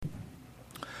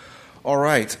All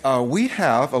right. We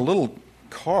have a little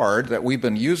card that we've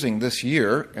been using this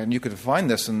year, and you can find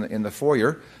this in the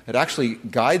foyer. It actually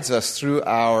guides us through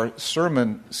our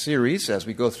sermon series as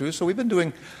we go through. So we've been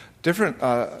doing different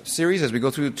series as we go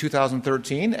through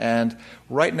 2013, and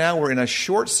right now we're in a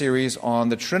short series on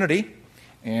the Trinity.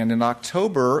 And in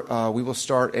October, we will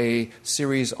start a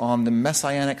series on the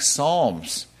Messianic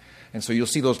Psalms. And so you'll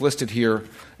see those listed here.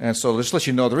 And so just to let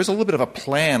you know, there is a little bit of a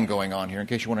plan going on here in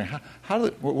case you're wondering,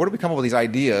 where do we come up with these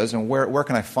ideas and where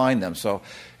can I find them? So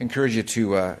I encourage you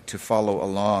to follow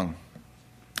along.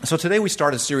 So today we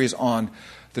start a series on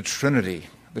the Trinity.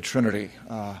 The Trinity.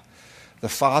 The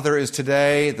Father is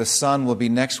today, the Son will be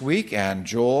next week, and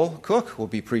Joel Cook will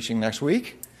be preaching next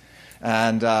week.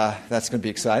 And that's going to be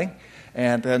exciting.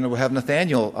 And then we'll have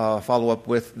Nathaniel follow up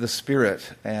with the Spirit.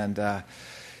 And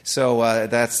so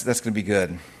that's going to be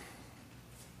good.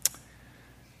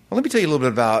 Well, let me tell you a little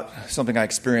bit about something I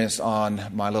experienced on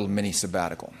my little mini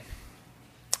sabbatical.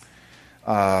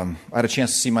 I had a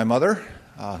chance to see my mother,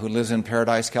 who lives in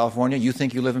Paradise, California. You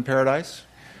think you live in Paradise,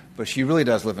 but she really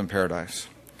does live in Paradise.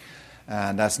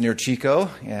 And that's near Chico,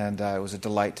 and it was a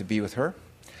delight to be with her.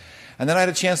 And then I had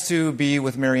a chance to be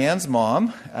with Marianne's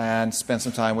mom and spend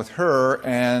some time with her,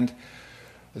 and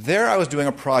there I was doing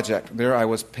a project. There I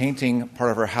was painting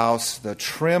part of her house. The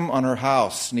trim on her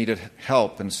house needed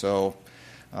help, and so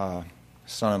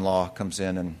son-in-law comes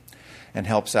in and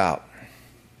helps out.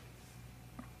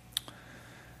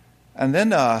 And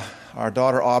then our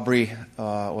daughter Aubrey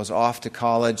was off to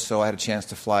college, so I had a chance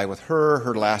to fly with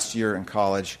her last year in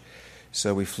college.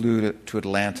 So we flew to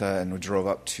Atlanta and we drove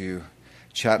up to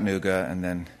Chattanooga and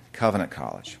then Covenant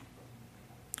College.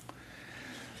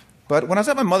 But when I was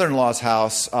at my mother-in-law's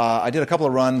house, I did a couple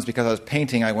of runs because I was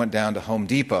painting. I went down to Home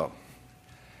Depot.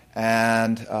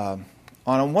 And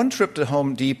on one trip to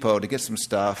Home Depot to get some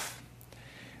stuff,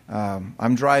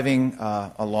 I'm driving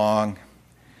along,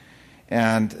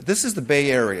 and this is the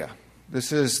Bay Area.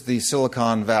 This is the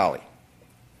Silicon Valley.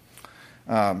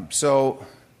 So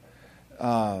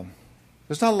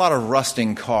there's not a lot of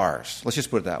rusting cars. Let's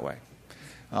just put it that way.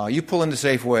 You pull into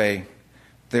Safeway,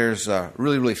 there's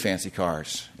really, really fancy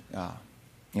cars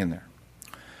in there.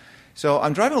 So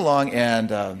I'm driving along,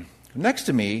 and next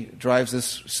to me drives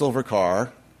this silver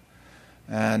car.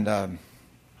 And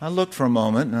I looked for a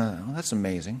moment, and that's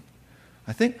amazing.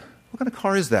 I think, what kind of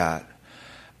car is that?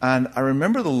 And I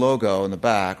remember the logo in the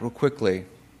back real quickly,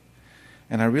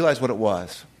 and I realized what it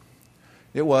was.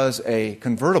 It was a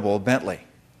convertible Bentley.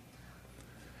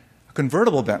 A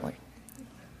convertible Bentley.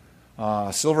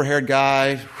 Silver-haired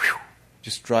guy,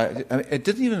 just drive. I mean, it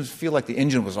didn't even feel like the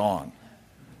engine was on.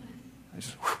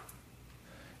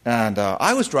 And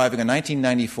I was driving a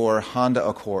 1994 Honda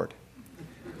Accord,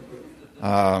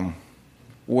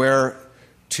 where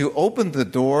to open the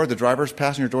door, the driver's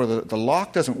passenger door, the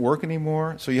lock doesn't work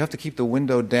anymore, so you have to keep the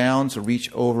window down to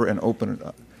reach over and open it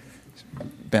up.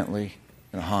 Bentley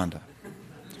and a Honda.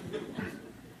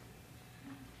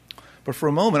 But for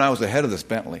a moment, I was ahead of this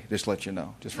Bentley, just to let you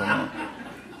know, just for a moment.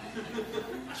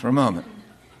 Just for a moment.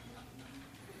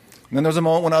 And then there was a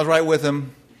moment when I was right with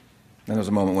him, then there was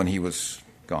a moment when he was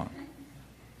gone.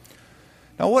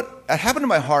 Now, what happened in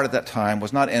my heart at that time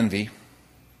was not envy.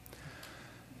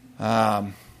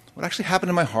 What actually happened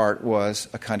in my heart was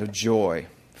a kind of joy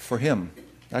for him.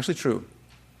 Actually true.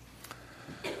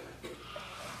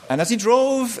 And as he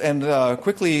drove and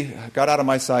quickly got out of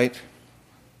my sight,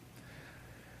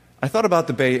 I thought about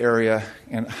the Bay Area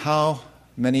and how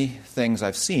many things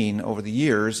I've seen over the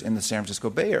years in the San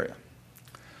Francisco Bay Area.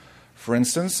 For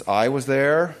instance, I was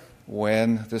there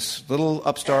when this little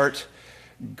upstart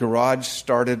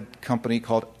garage-started company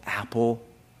called Apple.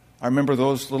 I remember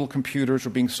those little computers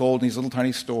were being sold in these little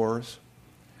tiny stores.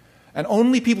 And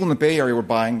only people in the Bay Area were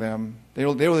buying them. They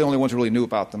were the only ones who really knew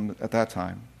about them at that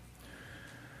time.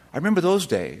 I remember those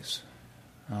days.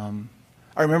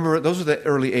 I remember those were the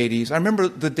early 80s. I remember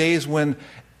the days when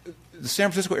the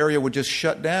San Francisco area would just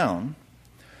shut down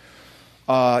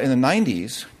in the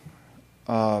 90s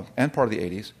and part of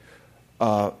the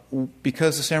 80s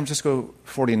because the San Francisco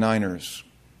 49ers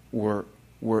were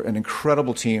an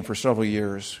incredible team for several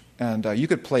years. And you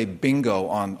could play bingo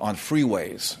on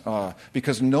freeways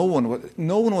because no one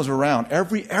was around.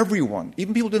 Everyone,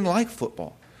 even people who didn't like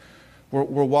football,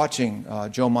 were watching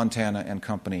Joe Montana and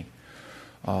company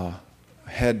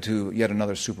head to yet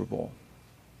another Super Bowl.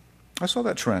 I saw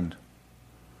that trend.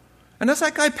 And as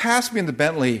that guy passed me in the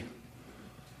Bentley,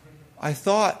 I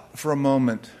thought for a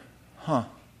moment,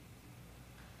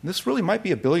 this really might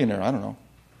be a billionaire, I don't know.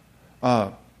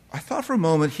 I thought for a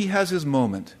moment, he has his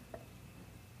moment.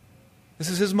 This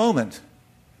is his moment.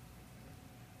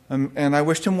 And I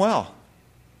wished him well.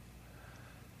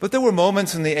 But there were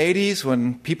moments in the 80s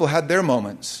when people had their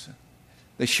moments.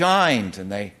 They shined and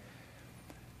they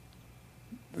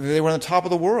were on the top of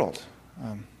the world.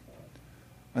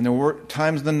 And there were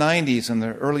times in the 90s and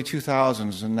the early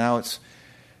 2000s, and now it's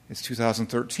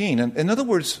 2013. And in other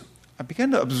words, I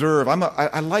began to observe.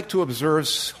 I like to observe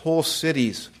whole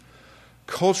cities,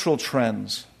 cultural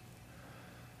trends,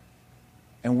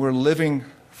 and we're living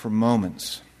for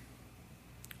moments.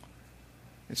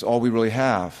 It's all we really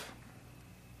have.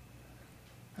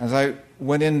 As I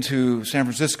went into San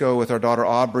Francisco with our daughter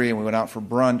Aubrey and we went out for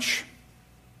brunch,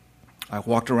 I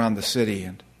walked around the city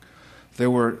and there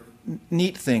were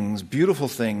neat things, beautiful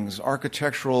things,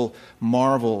 architectural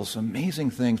marvels,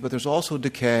 amazing things, but there's also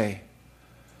decay,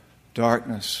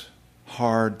 darkness,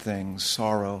 hard things,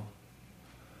 sorrow.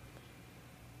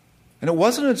 And it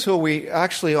wasn't until we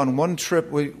actually, on one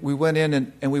trip, we went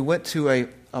in and we went to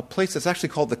a place that's actually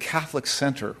called the Catholic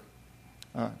Center.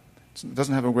 It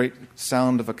doesn't have a great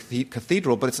sound of a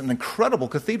cathedral, but it's an incredible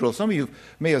cathedral. Some of you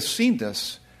may have seen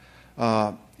this.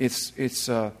 It's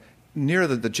near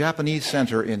the Japanese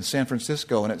Center in San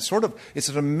Francisco, and it's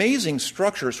an amazing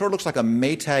structure. It sort of looks like a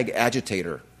Maytag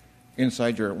agitator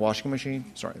inside your washing machine.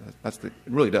 Sorry, it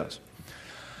really does.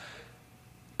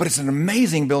 But it's an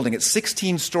amazing building. It's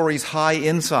 16 stories high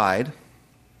inside,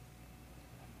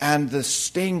 and the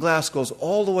stained glass goes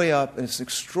all the way up, and it's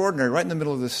extraordinary. Right in the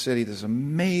middle of the city, this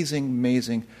amazing,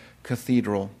 amazing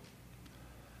cathedral.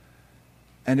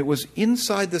 And it was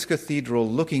inside this cathedral,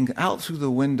 looking out through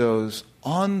the windows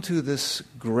onto this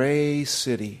gray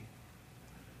city,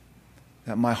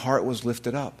 that my heart was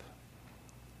lifted up.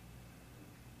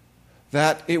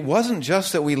 That it wasn't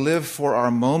just that we live for our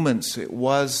moments, it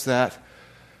was that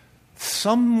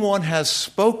someone has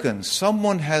spoken,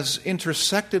 someone has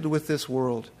intersected with this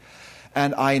world,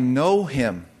 and I know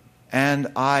him, and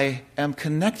I am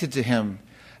connected to him,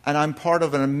 and I'm part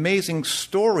of an amazing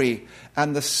story,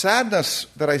 and the sadness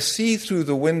that I see through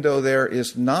the window there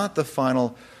is not the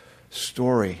final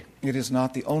story. It is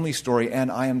not the only story,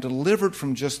 and I am delivered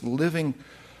from just living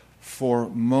for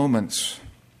moments.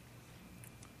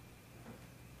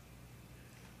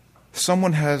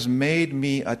 Someone has made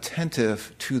me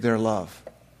attentive to their love.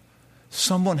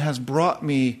 Someone has brought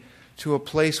me to a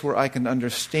place where I can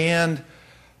understand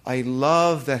a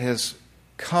love that has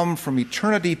come from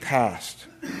eternity past.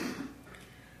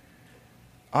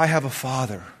 I have a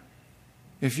Father.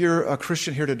 If you're a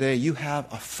Christian here today, you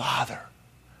have a Father.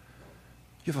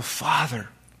 You have a Father.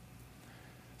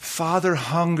 Father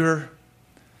hunger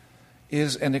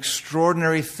is an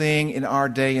extraordinary thing in our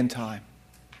day and time.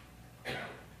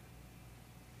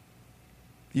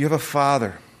 You have a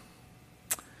Father.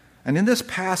 And in this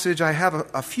passage, I have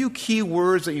a few key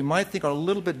words that you might think are a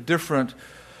little bit different.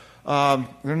 They're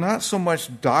not so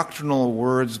much doctrinal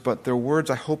words, but they're words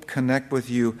I hope connect with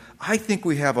you. I think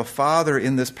we have a Father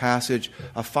in this passage,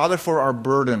 a Father for our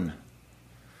burden,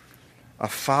 a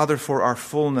Father for our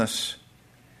fullness,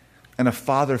 and a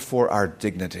Father for our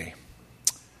dignity.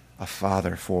 A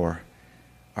Father for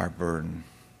our burden.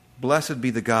 Blessed be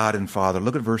the God and Father.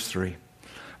 Look at verse 3.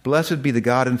 Blessed be the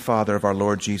God and Father of our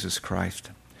Lord Jesus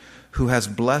Christ, who has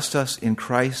blessed us in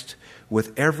Christ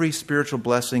with every spiritual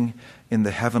blessing in the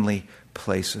heavenly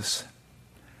places.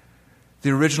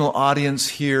 The original audience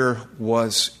here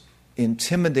was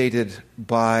intimidated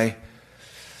by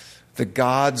the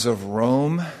gods of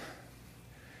Rome,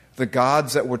 the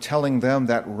gods that were telling them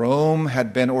that Rome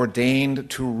had been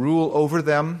ordained to rule over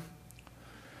them,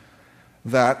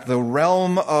 that the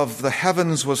realm of the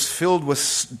heavens was filled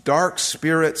with dark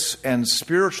spirits and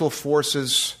spiritual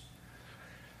forces,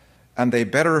 and they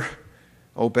better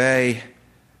obey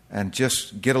and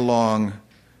just get along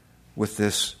with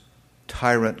this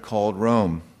tyrant called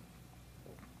Rome.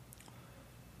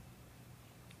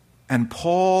 And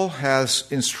Paul has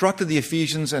instructed the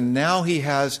Ephesians, and now he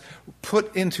has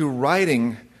put into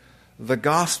writing the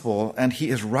gospel, and he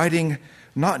is writing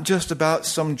not just about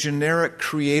some generic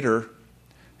creator.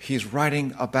 He's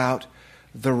writing about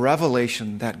the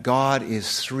revelation that God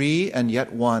is three and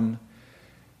yet one.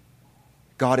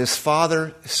 God is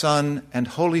Father, Son, and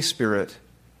Holy Spirit,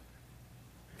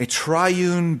 a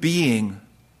triune being,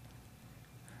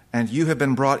 and you have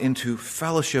been brought into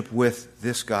fellowship with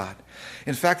this God.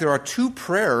 In fact, there are two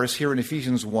prayers here in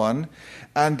Ephesians 1,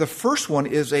 and the first one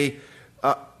is a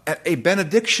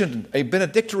benediction, a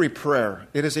benedictory prayer.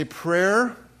 It is a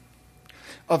prayer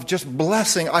of just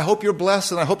blessing. I hope you're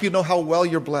blessed, and I hope you know how well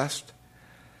you're blessed.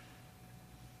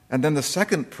 And then the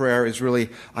second prayer is really,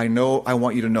 I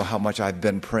want you to know how much I've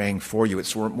been praying for you.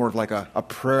 It's more of like a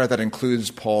prayer that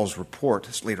includes Paul's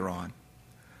report later on.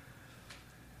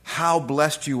 How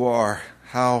blessed you are.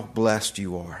 How blessed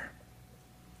you are.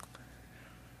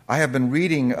 I have been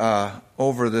reading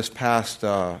over this past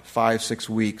 5-6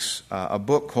 weeks a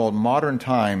book called Modern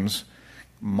Times,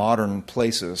 Modern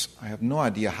Places. I have no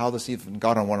idea how this even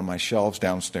got on one of my shelves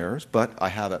downstairs, but I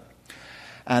have it.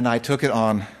 And I took it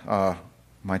on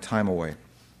my time away.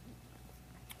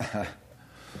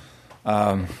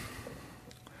 I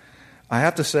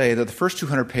have to say that the first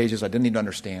 200 pages I didn't even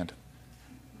understand.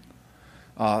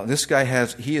 This guy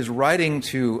he is writing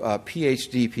to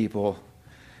PhD people,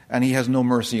 and he has no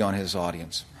mercy on his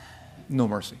audience. No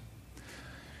mercy.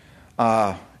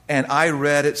 And I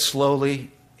read it slowly.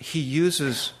 He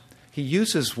uses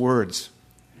words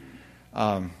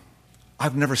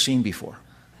I've never seen before.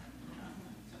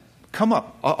 Come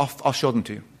up. I'll show them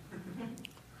to you.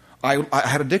 I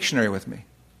had a dictionary with me.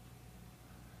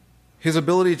 His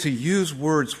ability to use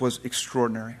words was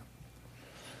extraordinary.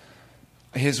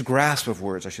 His grasp of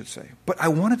words, I should say. But I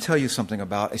want to tell you something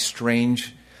about a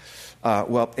strange,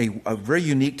 a very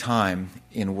unique time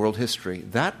in world history.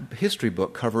 That history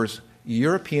book covers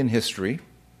European history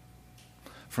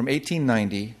from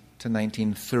 1890 to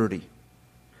 1930.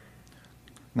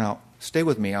 Now, stay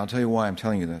with me. I'll tell you why I'm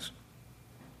telling you this.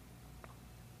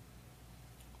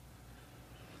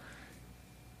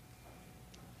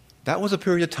 That was a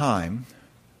period of time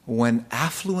when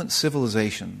affluent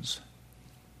civilizations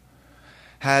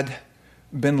had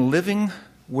been living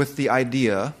with the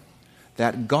idea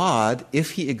that God,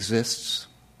 if he exists,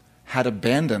 had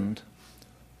abandoned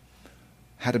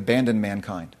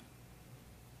mankind.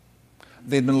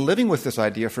 They'd been living with this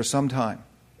idea for some time.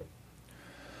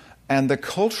 And the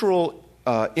cultural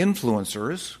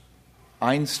influencers,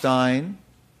 Einstein,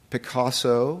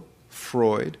 Picasso,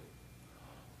 Freud,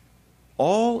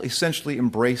 all essentially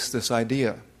embraced this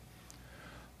idea.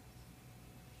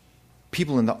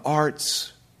 People in the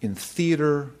arts, in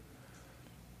theater,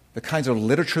 the kinds of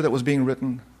literature that was being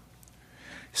written.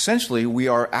 Essentially, we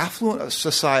are affluent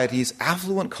societies,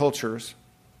 affluent cultures,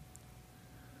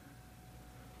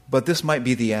 but this might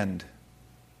be the end.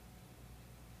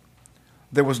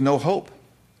 There was no hope.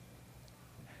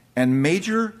 And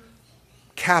major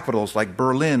capitals like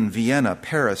Berlin, Vienna,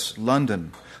 Paris,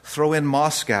 London, throw in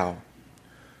Moscow,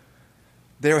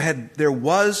 there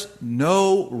was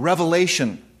no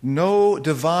revelation, no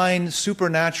divine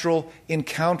supernatural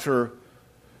encounter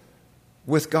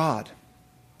with God.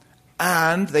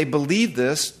 And they believed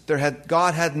this.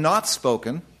 God had not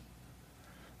spoken.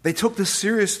 They took this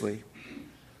seriously.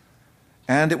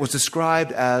 And it was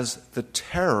described as the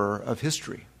terror of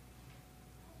history,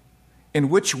 in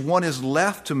which one is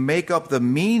left to make up the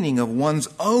meaning of one's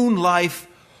own life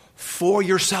for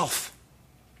yourself.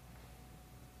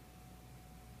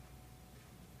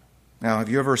 Now, have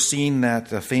you ever seen that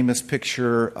famous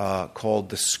picture called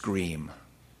The Scream?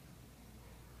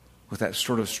 With that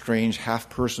sort of strange half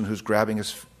person who's grabbing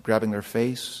their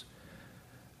face?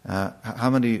 How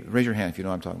many? Raise your hand if you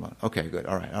know what I'm talking about. Okay, good.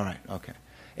 All right. Okay.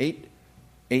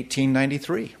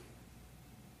 1893.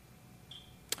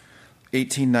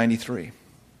 1893.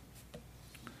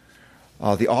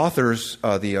 The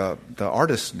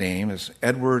artist's name is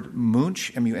Edward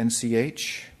Munch,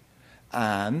 M-U-N-C-H,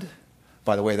 and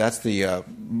by the way, that's the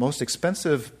most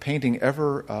expensive painting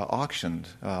ever auctioned.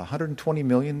 120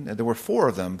 million. There were 4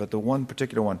 of them, but the one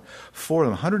particular one, 4 of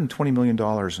them, $120 million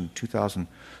in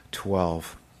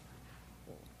 2012.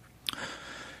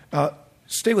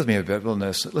 Stay with me a bit on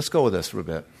this. Let's go with this for a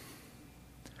bit.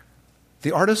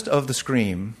 The artist of The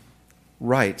Scream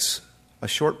writes a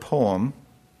short poem,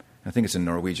 I think it's in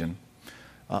Norwegian,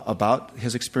 about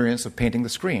his experience of painting The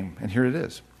Scream. And here it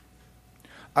is.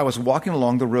 I was walking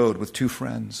along the road with 2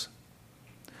 friends.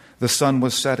 The sun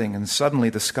was setting, and suddenly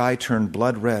the sky turned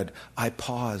blood red. I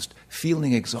paused,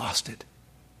 feeling exhausted.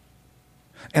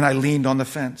 And I leaned on the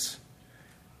fence.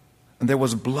 And there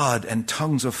was blood and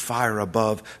tongues of fire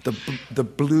above, the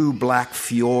blue-black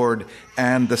fjord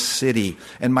and the city.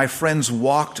 And my friends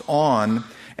walked on,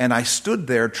 and I stood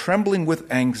there trembling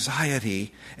with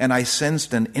anxiety, and I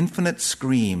sensed an infinite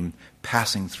scream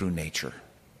passing through nature.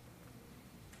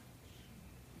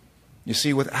 You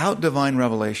see, without divine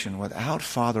revelation, without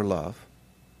Father love,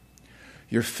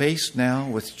 you're faced now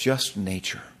with just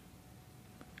nature.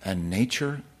 And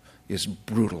nature is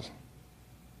brutal.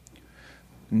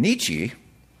 Nietzsche,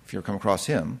 if you ever come across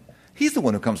him, he's the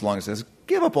one who comes along and says,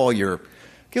 give up all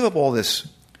this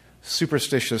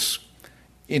superstitious,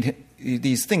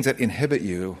 these things that inhibit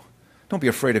you. Don't be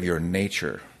afraid of your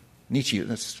nature. Nietzsche,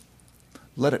 let's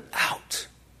let it out,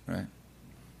 right?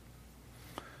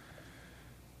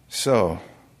 So,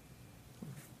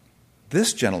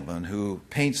 this gentleman who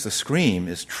paints The Scream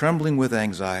is trembling with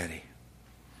anxiety.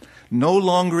 No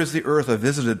longer is the earth a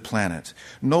visited planet.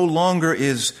 No longer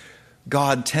is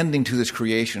God tending to this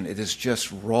creation. It is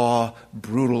just raw,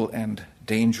 brutal, and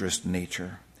dangerous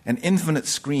nature. An infinite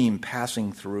stream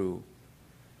passing through.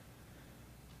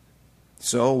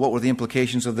 So, what were the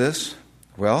implications of this?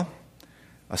 Well,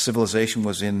 a civilization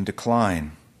was in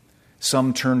decline.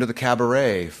 Some turned to the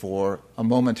cabaret for a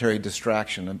momentary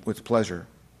distraction with pleasure.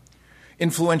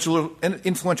 Influential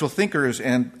thinkers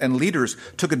and leaders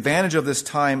took advantage of this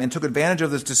time and took advantage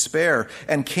of this despair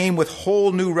and came with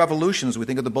whole new revolutions. We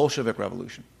think of the Bolshevik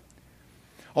Revolution.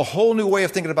 A whole new way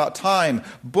of thinking about time.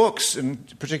 Books,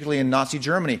 and particularly in Nazi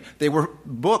Germany, they were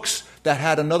books that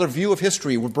had another view of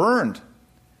history, were burned.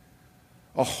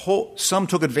 Some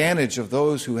took advantage of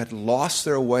those who had lost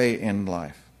their way in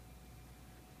life.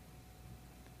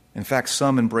 In fact,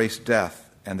 some embraced death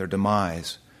and their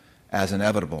demise as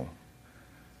inevitable.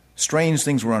 Strange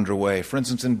things were underway. For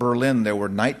instance, in Berlin, there were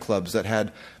nightclubs that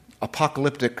had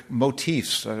apocalyptic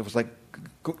motifs. It was like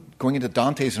going into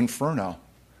Dante's Inferno.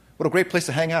 What a great place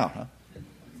to hang out, huh?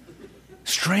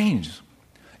 Strange.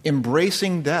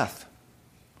 Embracing death.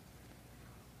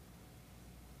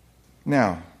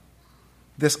 Now,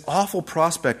 this awful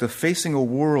prospect of facing a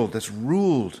world that's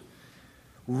ruled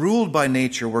by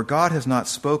nature where God has not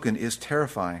spoken is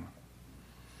terrifying.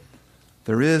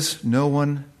 There is no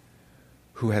one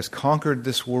who has conquered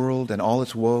this world and all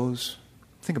its woes.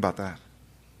 Think about that.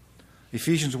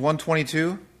 Ephesians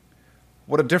 1:22,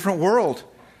 what a different world.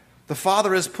 The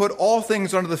Father has put all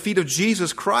things under the feet of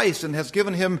Jesus Christ and has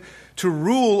given him to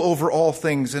rule over all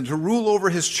things and to rule over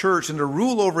his church and to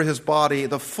rule over his body,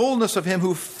 the fullness of him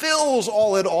who fills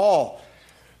all in all.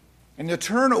 And to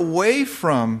turn away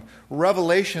from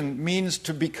revelation means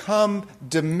to become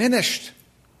diminished.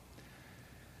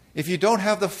 If you don't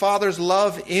have the Father's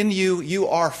love in you, you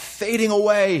are fading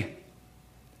away.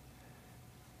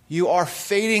 You are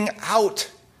fading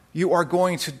out. You are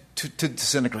going to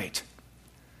disintegrate.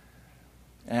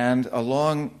 And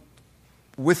along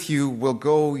with you will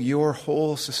go your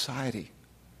whole society.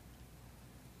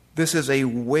 This is a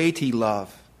weighty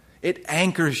love. It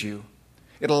anchors you.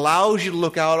 It allows you to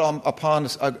look out upon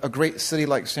a great city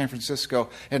like San Francisco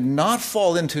and not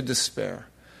fall into despair,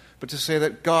 but to say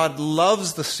that God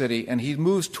loves the city and he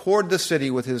moves toward the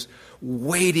city with his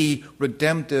weighty,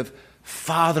 redemptive,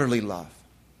 fatherly love.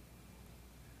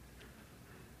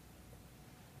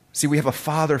 See, we have a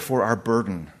Father for our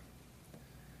burden.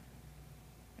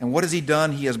 And what has he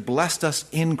done? He has blessed us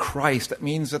in Christ. That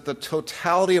means that the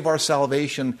totality of our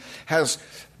salvation has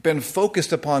been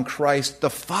focused upon Christ. The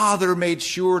Father made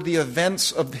sure the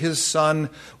events of his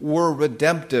Son were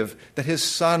redemptive, that his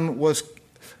Son was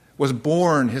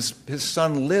born, his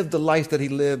Son lived the life that he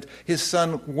lived, his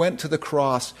Son went to the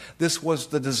cross. This was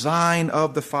the design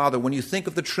of the Father. When you think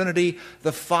of the Trinity,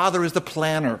 the Father is the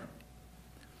planner.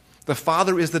 The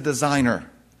Father is the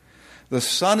designer. The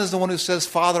Son is the one who says,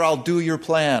 Father, I'll do your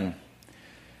plan,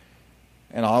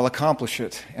 and I'll accomplish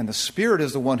it. And the Spirit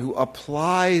is the one who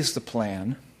applies the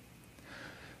plan.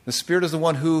 The Spirit is the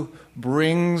one who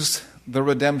brings the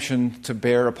redemption to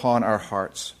bear upon our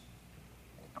hearts.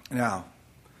 Now,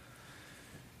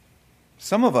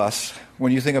 some of us,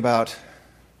 when you think about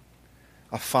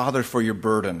a father for your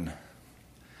burden,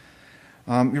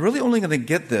 you're really only going to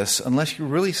get this unless you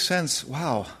really sense,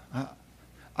 wow,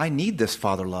 I need this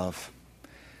Father love.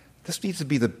 This needs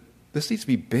to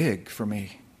be big for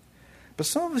me. But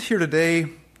some of us here today,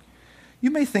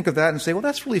 you may think of that and say, well,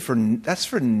 that's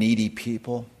for needy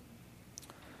people.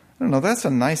 I don't know, that's a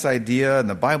nice idea and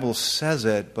the Bible says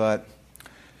it, but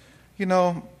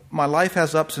my life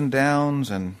has ups and downs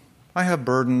and I have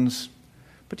burdens.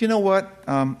 But you know what?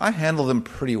 I handle them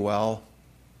pretty well.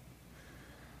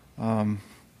 I don't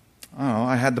know,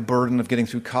 I had the burden of getting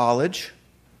through college.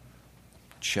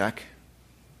 Check.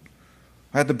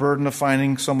 I had the burden of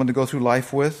finding someone to go through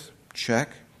life with. Check.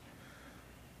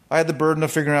 I had the burden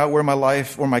of figuring out where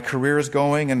my career is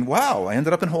going, and wow, I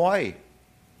ended up in Hawaii.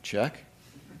 Check.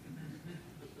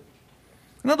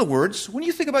 In other words, when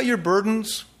you think about your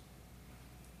burdens,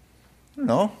 I don't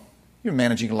know, you're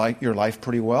managing your life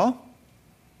pretty well.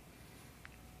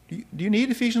 Do you need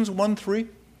Ephesians 1:3?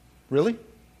 Really?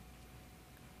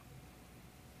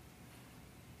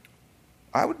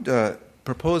 I would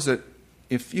propose that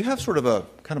if you have sort of a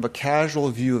kind of a casual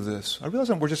view of this, I realize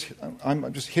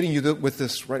I'm just hitting you with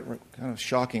this right kind of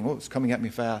shocking. Oh, it's coming at me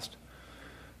fast.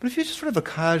 But if you just sort of a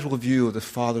casual view of this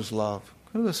Father's love,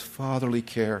 kind of this fatherly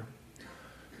care,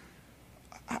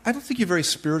 I don't think you're very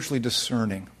spiritually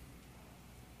discerning.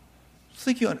 I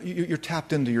think you're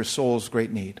tapped into your soul's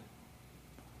great need.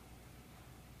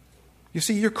 You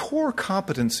see, your core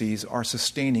competencies are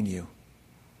sustaining you.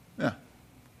 Yeah.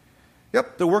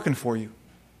 Yep, they're working for you.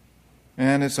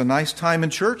 And it's a nice time in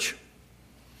church.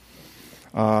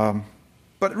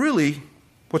 But really,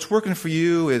 what's working for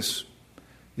you is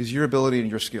your ability and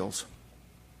your skills.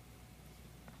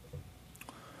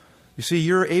 You see,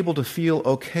 you're able to feel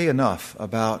okay enough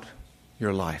about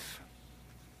your life.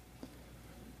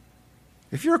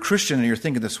 If you're a Christian and you're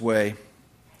thinking this way,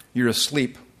 you're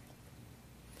asleep.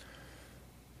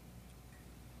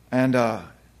 And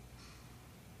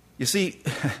you see,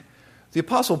 the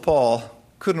Apostle Paul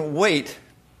couldn't wait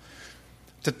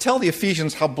to tell the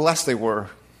Ephesians how blessed they were.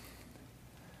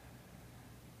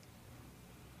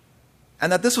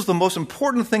 And that this was the most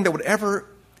important thing that would ever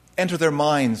enter their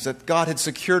minds, that God had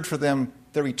secured for them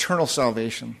their eternal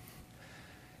salvation.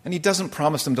 And he doesn't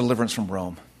promise them deliverance from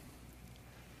Rome.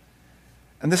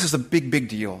 And this is a big, big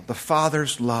deal. The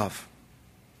Father's love.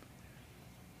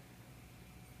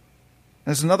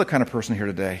 There's another kind of person here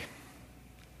today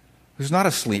who's not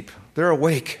asleep. They're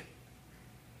awake.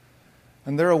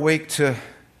 And they're awake to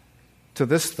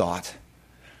this thought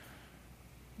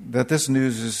that this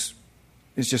news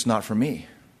is just not for me.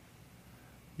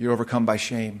 You're overcome by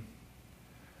shame.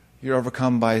 You're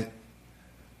overcome by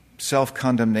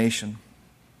self-condemnation.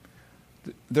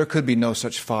 There could be no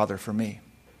such Father for me.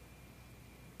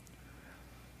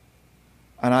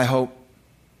 And I hope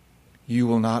you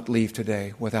will not leave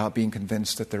today without being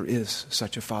convinced that there is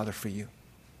such a Father for you.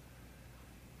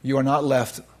 You are not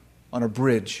left on a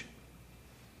bridge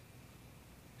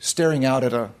staring out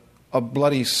at a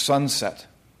bloody sunset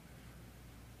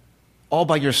all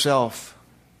by yourself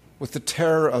with the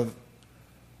terror of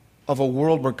a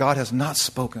world where God has not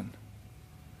spoken.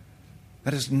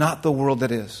 That is not the world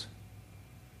that is.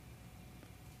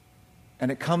 And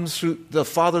it comes through, the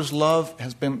Father's love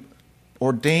has been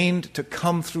ordained to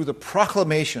come through the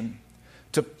proclamation,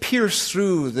 to pierce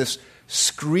through this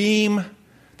scream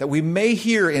that we may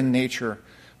hear in nature,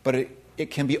 but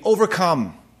it can be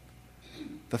overcome.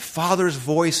 The Father's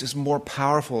voice is more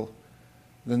powerful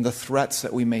than the threats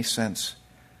that we may sense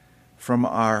from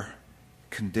our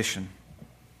condition.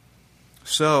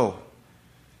 So,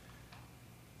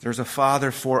 there's a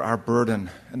Father for our burden.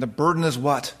 And the burden is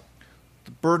what?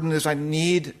 The burden is I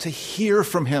need to hear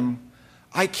from Him.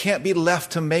 I can't be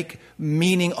left to make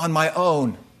meaning on my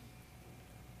own.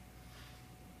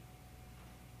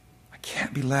 I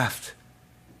can't be left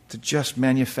to just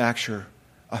manufacture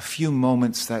a few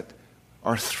moments that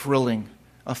are thrilling,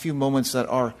 a few moments that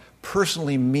are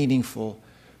personally meaningful,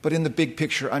 but in the big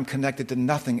picture, I'm connected to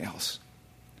nothing else.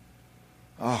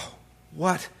 Oh,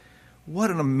 what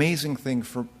an amazing thing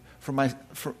for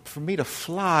me to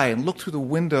fly and look through the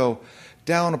window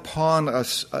down upon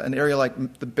an area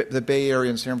like the Bay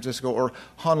Area in San Francisco or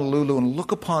Honolulu and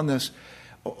look upon this,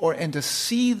 and to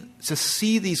see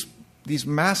these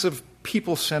massive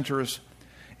people centers,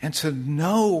 and to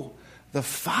know the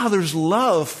Father's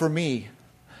love for me,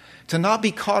 to not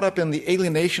be caught up in the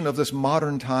alienation of this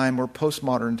modern time or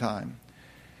postmodern time,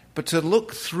 but to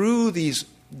look through these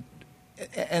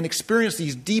and experience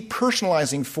these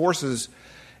depersonalizing forces,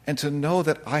 and to know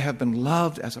that I have been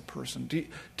loved as a person.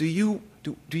 Do you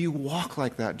walk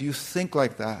like that? Do you think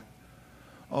like that?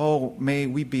 Oh, may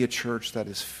we be a church that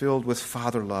is filled with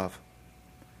Father love.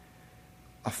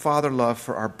 A Father love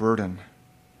for our burden.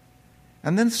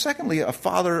 And then secondly, a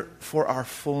Father for our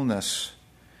fullness.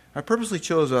 I purposely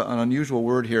chose an unusual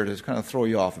word here to kind of throw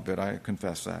you off a bit, I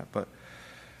confess that. But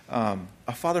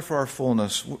a Father for our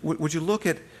fullness. Would you look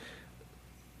at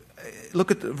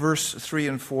verse 3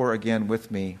 and 4 again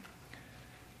with me.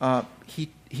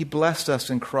 He blessed us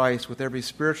in Christ with every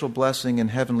spiritual blessing in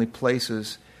heavenly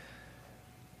places,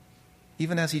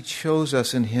 even as He chose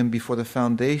us in Him before the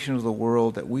foundation of the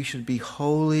world, that we should be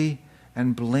holy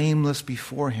and blameless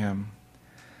before Him.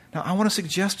 Now, I want to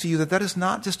suggest to you that is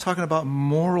not just talking about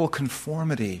moral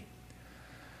conformity.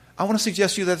 I want to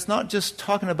suggest to you that it's not just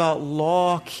talking about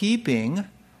law keeping,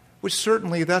 which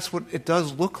certainly that's what it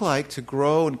does look like to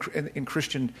grow in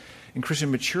Christian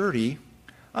maturity.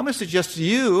 I'm going to suggest to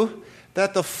you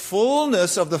that the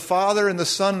fullness of the Father and the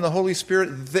Son and the Holy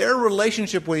Spirit, their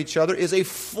relationship with each other is a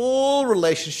full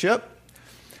relationship.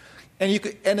 And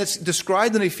it's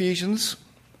described in Ephesians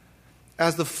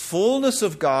as the fullness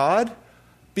of God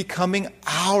becoming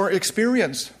our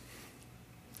experience.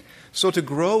 So to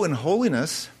grow in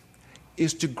holiness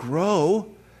is to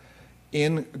grow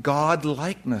in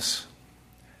God-likeness.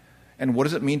 And what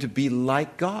does it mean to be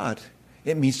like God?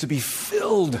 It means to be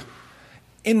filled,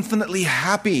 infinitely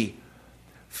happy,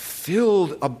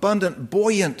 filled, abundant,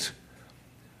 buoyant.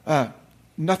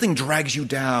 Nothing drags you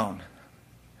down.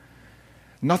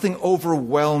 Nothing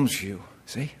overwhelms you.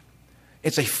 See?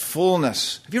 It's a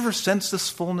fullness. Have you ever sensed this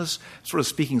fullness? I'm sort of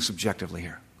speaking subjectively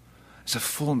here. It's a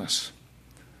fullness.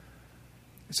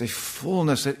 It's a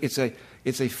fullness.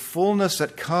 It's a fullness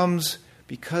that comes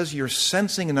because you're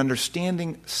sensing and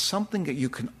understanding something that you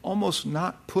can almost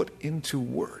not put into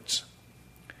words.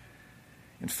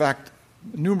 In fact,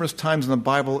 numerous times in the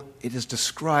Bible, it is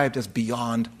described as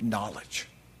beyond knowledge.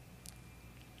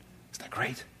 Isn't that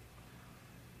great?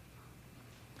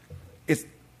 It's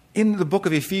in the book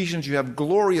of Ephesians, you have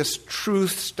glorious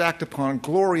truth stacked upon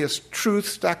glorious truth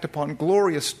stacked upon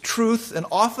glorious truth, and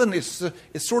often it's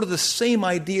sort of the same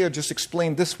idea, just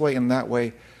explained this way and that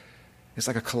way. It's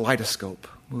like a kaleidoscope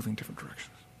moving different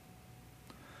directions.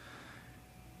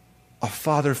 A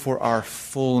Father for our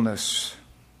fullness.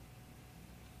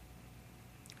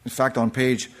 In fact, on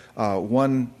page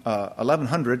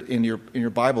 1100 in your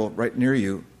Bible, right near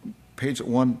you, page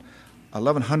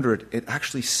 1100, it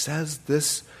actually says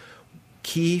this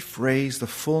key phrase, the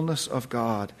fullness of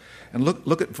God. And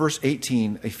look at verse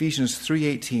 18, Ephesians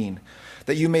 3:18,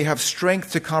 that you may have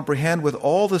strength to comprehend with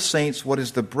all the saints what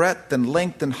is the breadth and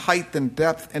length and height and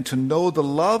depth, and to know the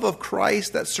love of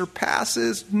Christ that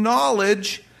surpasses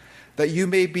knowledge, that you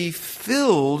may be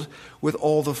filled with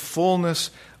all the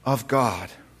fullness of God.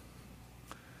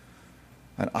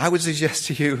 And I would suggest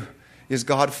to you, is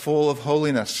God full of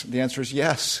holiness? The answer is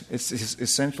yes. It's his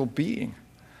essential being.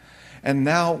 And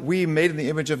now we, made in the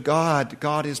image of God,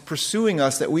 God is pursuing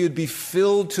us that we would be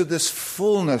filled to this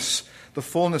fullness, the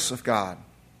fullness of God.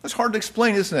 That's hard to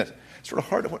explain, isn't it? It's sort of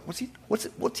hard.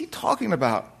 What's he talking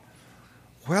about?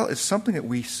 Well, it's something that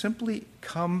we simply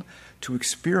come to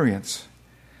experience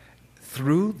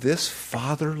through this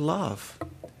Father love.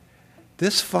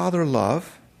 This Father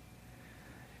love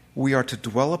we are to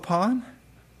dwell upon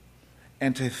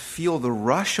and to feel the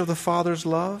rush of the Father's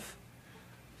love,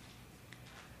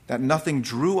 that nothing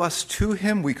drew us to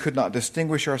him. We could not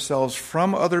distinguish ourselves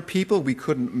from other people. We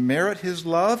couldn't merit his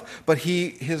love, but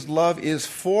his love is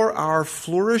for our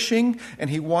flourishing, and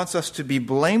he wants us to be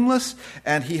blameless,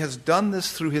 and he has done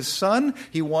this through his Son.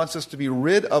 He wants us to be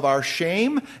rid of our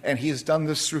shame, and he has done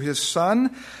this through his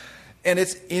Son, and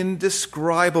it's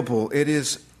indescribable. It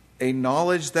is a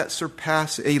knowledge that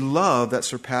surpasses, a love that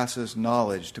surpasses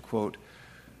knowledge, to quote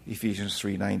Ephesians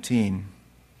 3:19.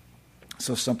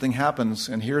 So something happens,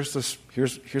 and here's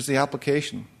the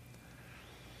application.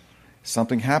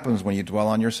 Something happens when you dwell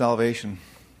on your salvation.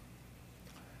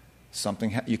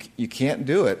 You can't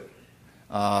do it.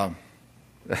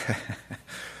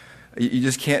 You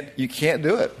just can't. You can't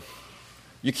do it.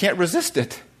 You can't resist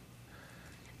it.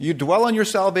 You dwell on your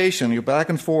salvation. You're back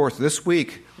and forth this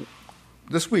week.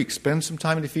 This week, spend some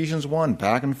time in Ephesians 1,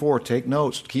 back and forth, take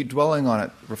notes, keep dwelling on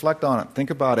it, reflect on it, think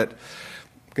about it.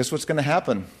 Guess what's going to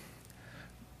happen?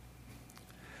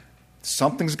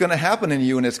 Something's going to happen in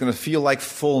you, and it's going to feel like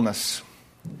fullness.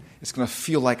 It's going to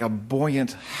feel like a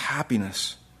buoyant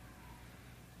happiness.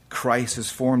 Christ is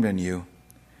formed in you.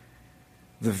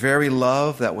 The very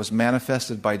love that was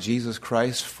manifested by Jesus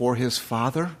Christ for his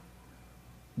Father,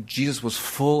 Jesus was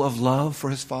full of love for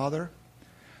his Father.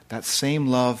 That same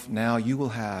love now you will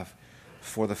have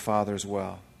for the Father as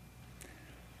well.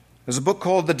 There's a book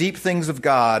called The Deep Things of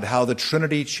God, How the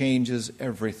Trinity Changes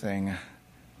Everything.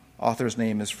 Author's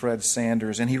name is Fred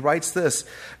Sanders, and he writes this: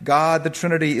 God, the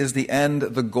Trinity, is the end,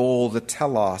 the goal, the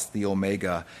telos, the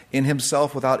omega. In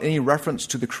himself, without any reference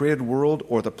to the created world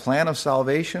or the plan of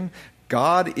salvation,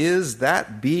 God is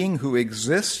that being who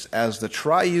exists as the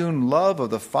triune love of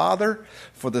the Father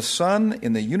for the Son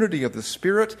in the unity of the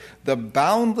Spirit, the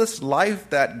boundless life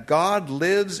that God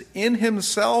lives in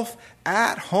himself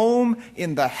at home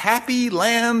in the happy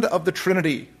land of the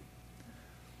Trinity.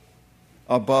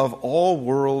 Above all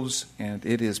worlds, and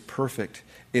it is perfect,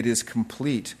 it is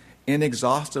complete,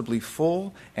 inexhaustibly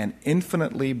full, and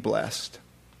infinitely blessed.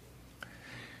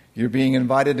 You're being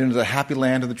invited into the happy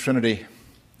land of the Trinity.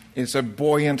 It's a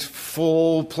buoyant,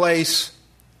 full place.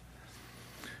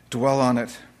 Dwell on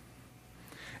it.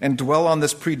 And dwell on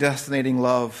this predestinating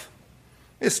love.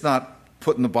 It's not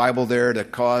putting the Bible there to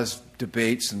cause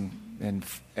debates and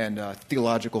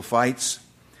theological fights.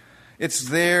 It's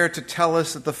there to tell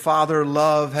us that the Father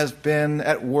love has been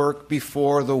at work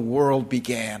before the world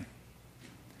began.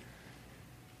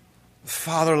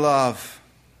 Father love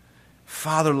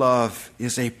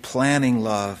is a planning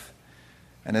love.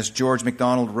 And as George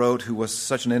MacDonald wrote, who was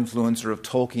such an influencer of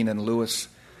Tolkien and Lewis,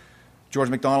 George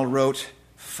MacDonald wrote,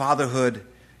 fatherhood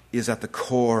is at the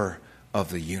core of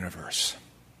the universe.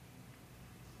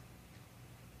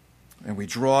 And we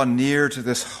draw near to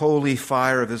this holy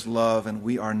fire of his love, and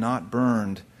we are not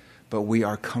burned, but we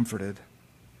are comforted.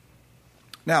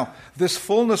 Now, this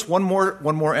fullness, one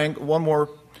more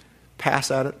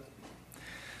pass at it.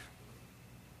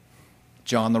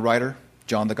 John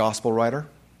the gospel writer,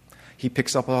 he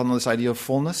picks up on this idea of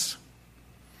fullness.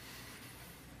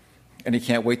 And he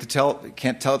can't wait to tell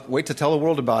the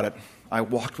world about it. I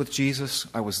walked with Jesus.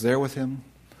 I was there with him.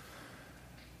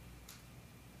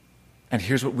 And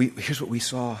here's what we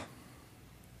saw.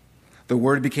 The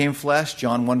Word became flesh,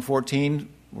 John 1:14,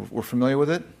 we're familiar with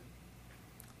it.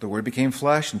 The Word became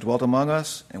flesh and dwelt among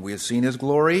us, and we have seen his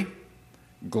glory,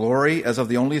 glory as of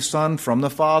the only Son from the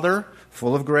Father,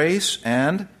 full of grace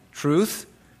and truth.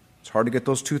 It's hard to get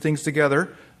those two things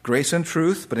together, grace and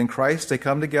truth, but in Christ they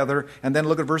come together. And then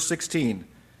look at verse 16,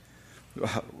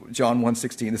 John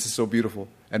 1:16. This is so beautiful.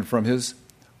 And from his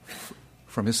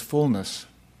fullness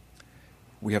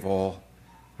we have all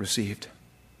received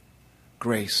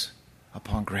grace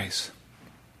upon grace.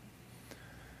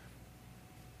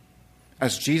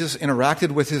 As Jesus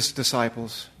interacted with his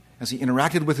disciples, as he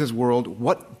interacted with his world,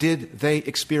 what did they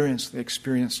experience? They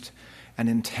experienced an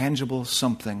intangible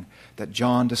something that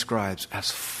John describes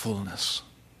as fullness.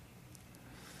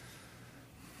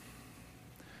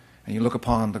 And you look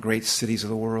upon the great cities of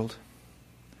the world,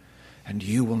 and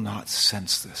you will not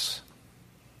sense this.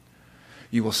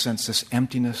 You will sense this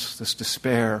emptiness, this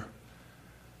despair.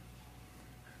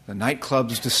 The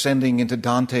nightclubs descending into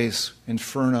Dante's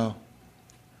Inferno.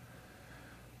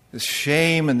 This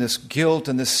shame and this guilt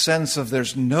and this sense of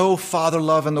there's no father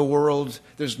love in the world.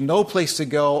 There's no place to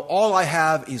go. All I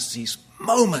have is these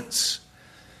moments.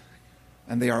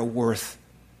 And they are worth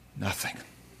nothing.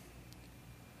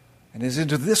 And it is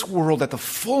into this world that the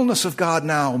fullness of God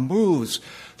now moves.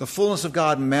 The fullness of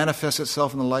God manifests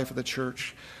itself in the life of the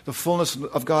church. The fullness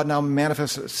of God now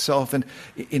manifests itself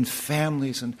in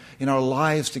families and in our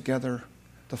lives together.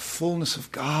 The fullness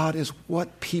of God is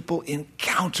what people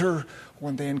encounter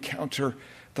when they encounter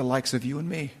the likes of you and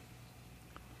me.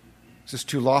 Is this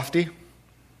too lofty?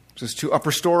 Is this too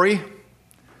upper story?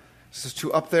 Is this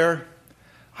too up there?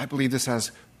 I believe this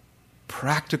has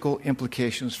practical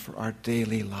implications for our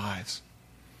daily lives.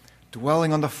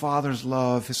 Dwelling on the Father's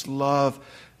love, his love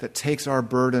that takes our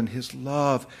burden, his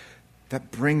love that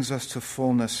brings us to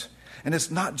fullness. And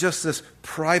it's not just this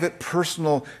private,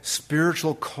 personal,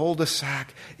 spiritual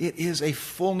cul-de-sac. It is a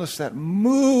fullness that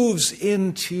moves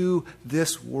into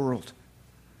this world.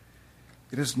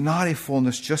 It is not a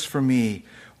fullness just for me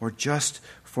or just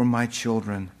for my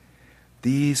children.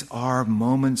 These are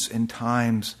moments and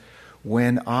times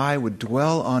when I would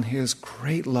dwell on his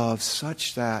great love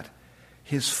such that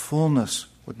his fullness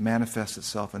would manifest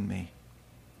itself in me.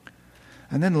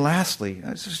 And then lastly,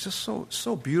 this is just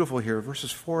so beautiful here,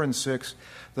 verses 4 and 6,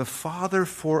 the Father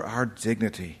for our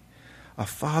dignity. A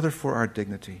Father for our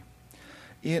dignity.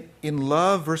 In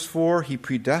love, verse 4, he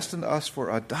predestined us for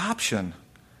adoption.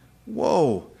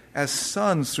 Whoa! As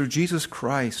sons through Jesus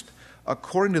Christ,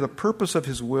 according to the purpose of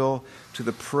his will, to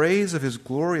the praise of his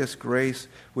glorious grace,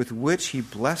 with which he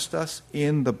blessed us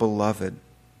in the Beloved.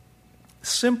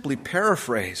 Simply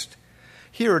paraphrased,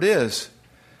 here it is.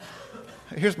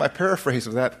 Here's my paraphrase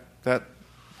of that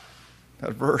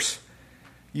verse.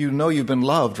 You know you've been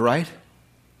loved, right?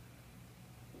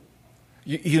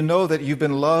 You know that you've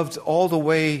been loved all the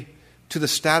way to the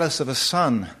status of a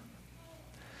son.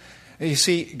 And you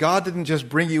see, God didn't just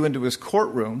bring you into his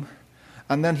courtroom,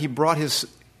 and then he brought his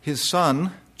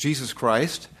son, Jesus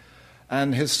Christ,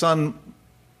 and his son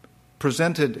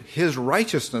presented his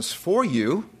righteousness for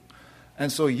you,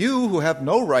 and so you who have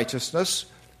no righteousness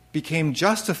became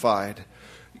justified.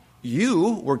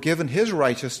 You were given his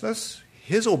righteousness,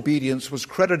 his obedience was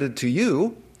credited to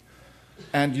you,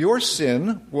 and your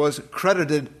sin was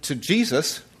credited to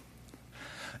Jesus.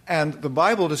 And the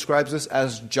Bible describes this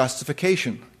as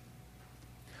justification.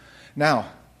 Now,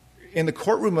 in the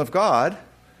courtroom of God,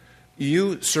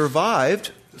 you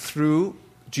survived through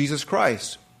Jesus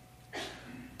Christ.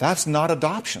 That's not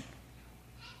adoption.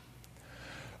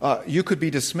 You could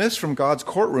be dismissed from God's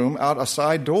courtroom out a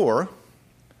side door,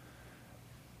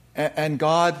 and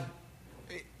God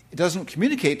doesn't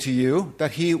communicate to you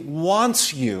that he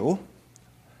wants you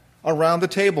around the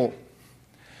table.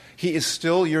 He is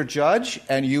still your judge,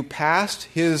 and you passed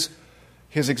his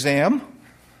exam.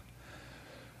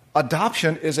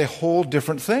 Adoption is a whole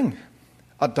different thing.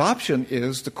 Adoption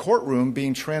is the courtroom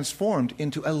being transformed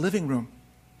into a living room.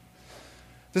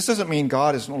 This doesn't mean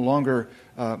God is no longer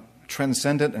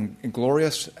transcendent and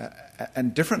glorious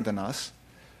and different than us,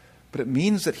 but it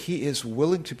means that he is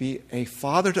willing to be a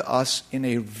father to us in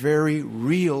a very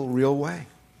real way.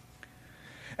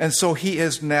 And so he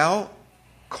is now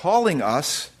calling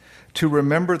us to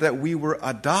remember that we were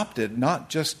adopted, not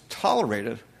just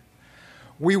tolerated.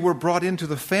 We were brought into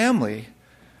the family,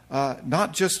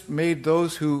 not just made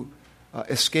those who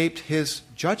escaped his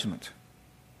judgment.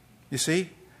 You see,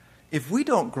 if we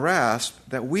don't grasp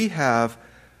that we have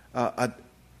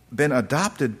been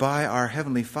adopted by our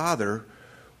Heavenly Father,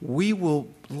 we will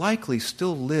likely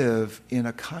still live in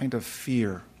a kind of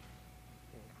fear.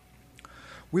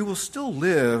 We will still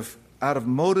live out of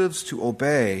motives to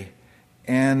obey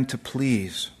and to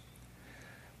please.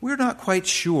 We're not quite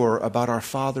sure about our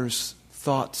Father's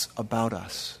thoughts about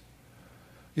us.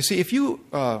 You see, if you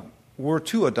were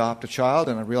to adopt a child,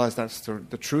 and I realize that's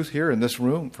the truth here in this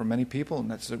room for many people,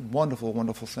 and that's a wonderful,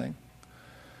 wonderful thing.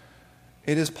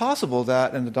 It is possible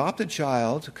that an adopted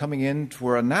child coming in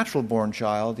for a natural-born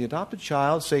child, the adopted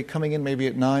child, say, coming in maybe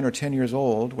at 9 or 10 years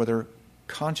old, where they're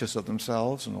conscious of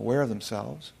themselves and aware of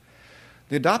themselves,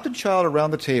 the adopted child around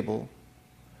the table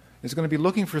is going to be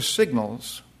looking for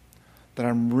signals that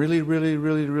I'm really, really,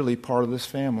 really, really part of this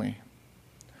family.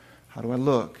 How do I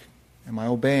look? Am I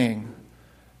obeying?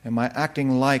 Am I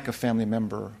acting like a family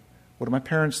member? What do my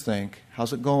parents think?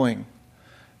 How's it going?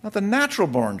 Now, the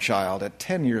natural-born child at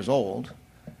 10 years old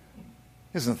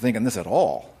isn't thinking this at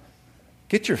all.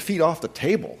 Get your feet off the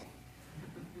table.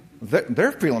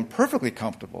 They're feeling perfectly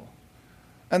comfortable.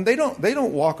 And they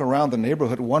don't walk around the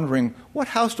neighborhood wondering, what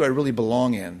house do I really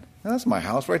belong in? Now, that's my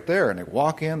house right there. And they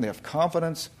walk in, they have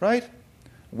confidence, right?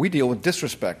 We deal with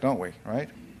disrespect, don't we, right?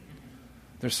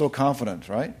 They're so confident,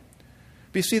 right?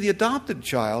 But you see, the adopted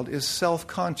child is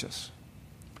self-conscious.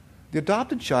 The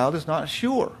adopted child is not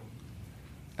sure.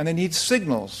 And they need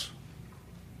signals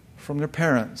from their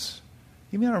parents.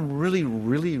 You mean I'm really,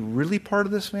 really, really part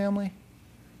of this family?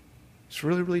 It's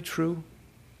really, really true?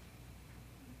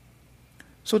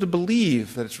 So to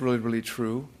believe that it's really, really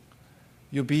true,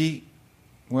 your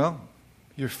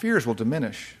fears will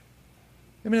diminish.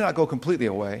 They may not go completely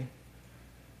away.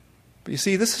 But you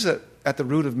see, this is at the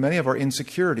root of many of our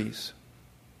insecurities.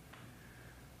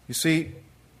 You see,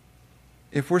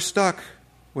 if we're stuck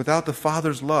without the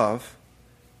Father's love,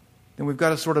 then we've got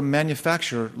to sort of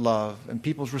manufacture love and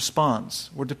people's response.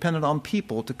 We're dependent on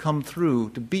people to come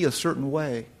through, to be a certain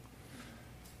way.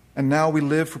 And now we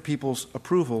live for people's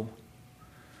approval.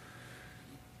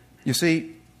 You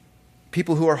see,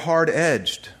 people who are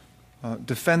hard-edged,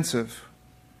 defensive,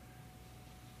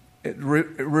 it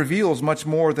reveals much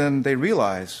more than they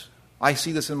realize. I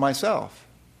see this in myself.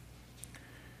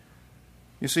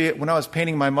 You see, when I was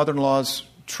painting my mother-in-law's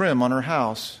trim on her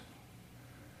house,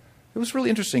 it was really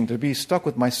interesting to be stuck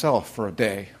with myself for a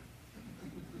day.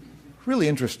 Really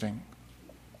interesting.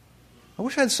 I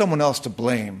wish I had someone else to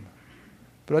blame,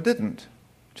 but I didn't.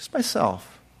 Just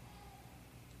myself.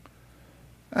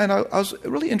 And I was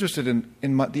really interested in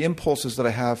the impulses that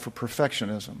I have for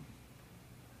perfectionism.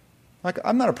 Like,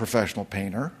 I'm not a professional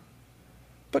painter,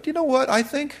 but you know what? I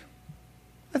think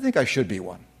I should be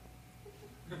one.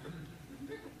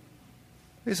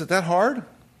 Is it that hard?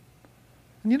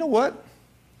 And you know what?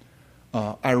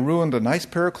 I ruined a nice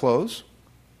pair of clothes,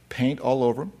 paint all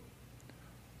over them.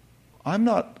 I'm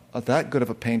not that good of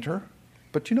a painter,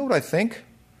 but you know what I think?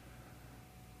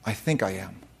 I think I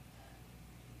am.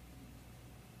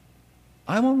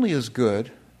 I'm only as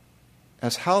good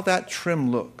as how that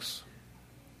trim looks.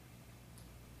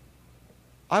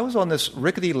 I was on this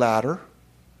rickety ladder,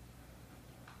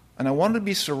 and I wanted to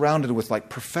be surrounded with like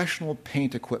professional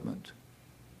paint equipment.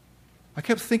 I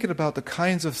kept thinking about the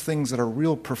kinds of things that a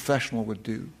real professional would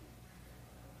do.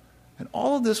 And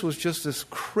all of this was just this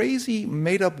crazy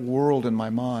made-up world in my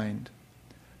mind.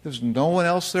 There's no one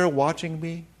else there watching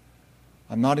me.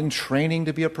 I'm not in training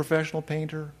to be a professional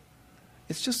painter.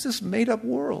 It's just this made-up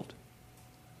world.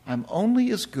 I'm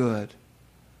only as good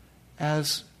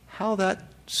as how that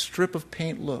strip of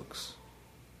paint looks.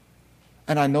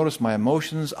 And I notice my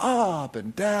emotions up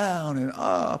and down and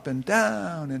up and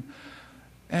down,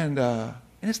 and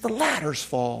it's the ladder's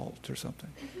fault or something.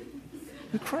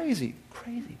 It's crazy.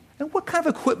 And what kind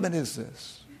of equipment is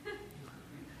this?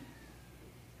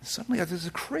 And suddenly there's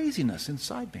a craziness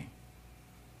inside me.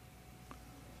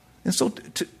 And so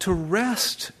to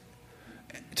rest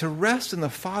in the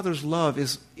Father's love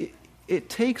it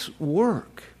takes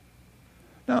work.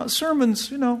 Now,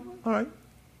 sermons, all right,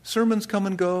 sermons come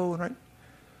and go, right?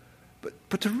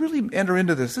 But to really enter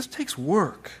into this takes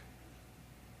work.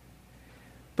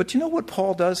 But you know what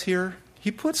Paul does here? He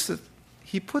puts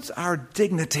our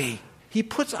dignity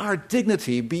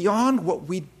beyond what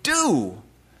we do,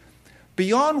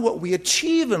 beyond what we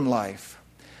achieve in life.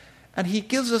 And he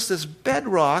gives us this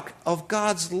bedrock of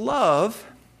God's love,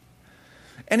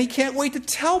 and he can't wait to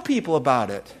tell people about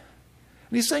it.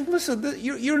 And he's saying, listen,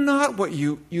 you're not what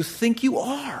you think you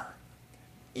are.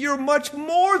 You're much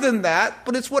more than that,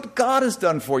 but it's what God has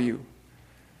done for you.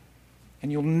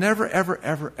 And you'll never, ever,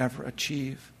 ever, ever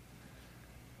achieve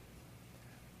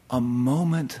a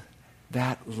moment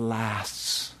that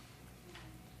lasts.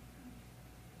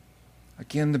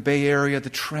 Again, the Bay Area, the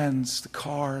trends, the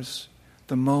cars,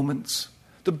 the moments,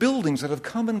 the buildings that have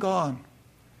come and gone,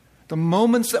 the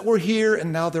moments that were here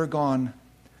and now they're gone.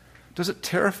 Does it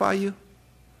terrify you?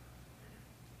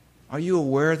 Are you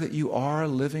aware that you are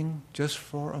living just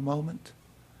for a moment?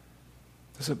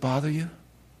 Does it bother you?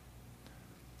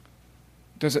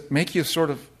 Does it make you sort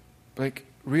of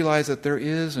realize that there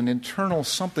is an internal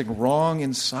something wrong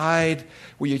inside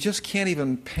where you just can't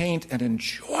even paint and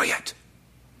enjoy it?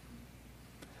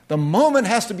 The moment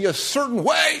has to be a certain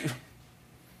way.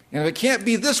 And if it can't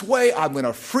be this way, I'm going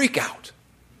to freak out.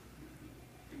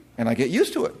 And I get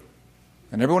used to it.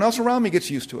 And everyone else around me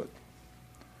gets used to it.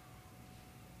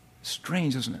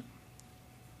 Strange, isn't it?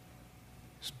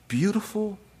 This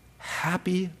beautiful,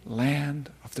 happy land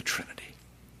of the Trinity.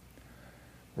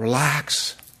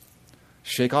 Relax.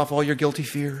 Shake off all your guilty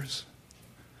fears.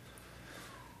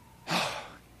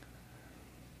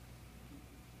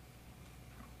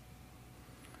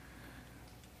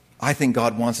 I think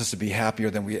God wants us to be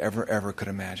happier than we ever could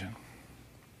imagine.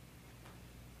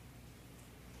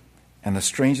 And the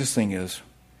strangest thing is,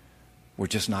 we're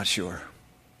just not sure.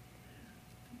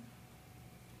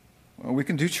 Well, we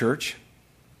can do church,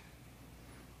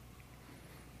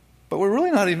 but we're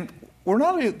not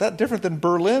that different than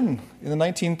Berlin in the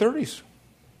 1930s.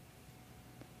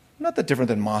 Not that different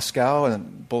than Moscow and the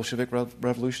Bolshevik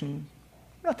Revolution.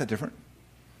 Not that different.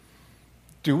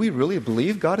 Do we really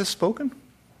believe God has spoken?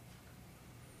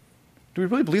 Do we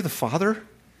really believe the Father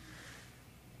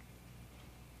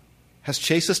has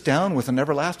chased us down with an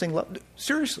everlasting love?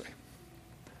 Seriously.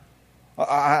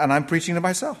 And I'm preaching to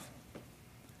myself.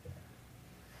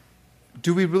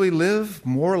 Do we really live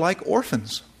more like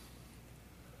orphans?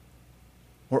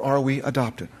 Or are we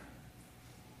adopted?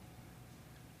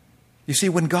 You see,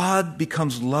 when God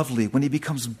becomes lovely, when He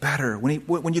becomes better,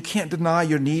 when you can't deny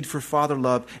your need for Father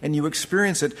love and you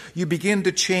experience it, you begin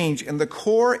to change. And the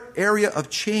core area of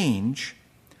change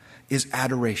is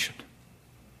adoration.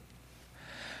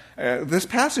 This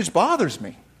passage bothers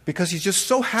me because he's just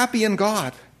so happy in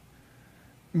God.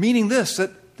 Meaning this,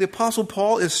 that the Apostle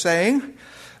Paul is saying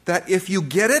that if you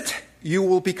get it, you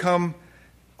will become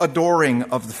adoring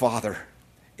of the Father.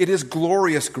 It is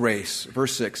glorious grace.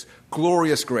 Verse 6,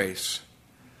 glorious grace.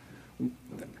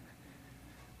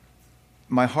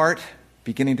 My heart,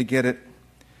 beginning to get it,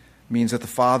 means that the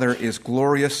Father is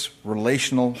glorious,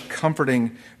 relational,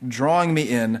 comforting, drawing me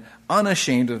in,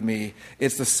 unashamed of me.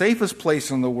 It's the safest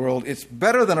place in the world. It's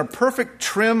better than a perfect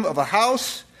trim of a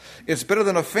house. It's better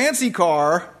than a fancy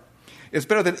car. It's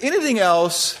better than anything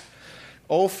else.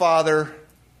 Oh, Father,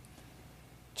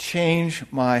 change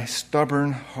my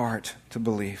stubborn heart to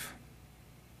believe.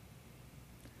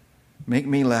 Make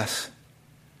me less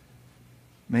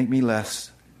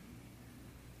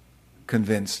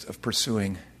convinced of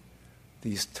pursuing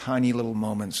these tiny little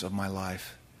moments of my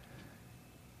life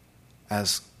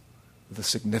as the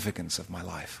significance of my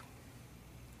life.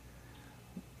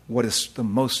 What is the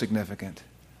most significant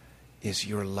is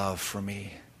your love for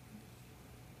me.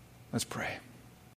 Let's pray.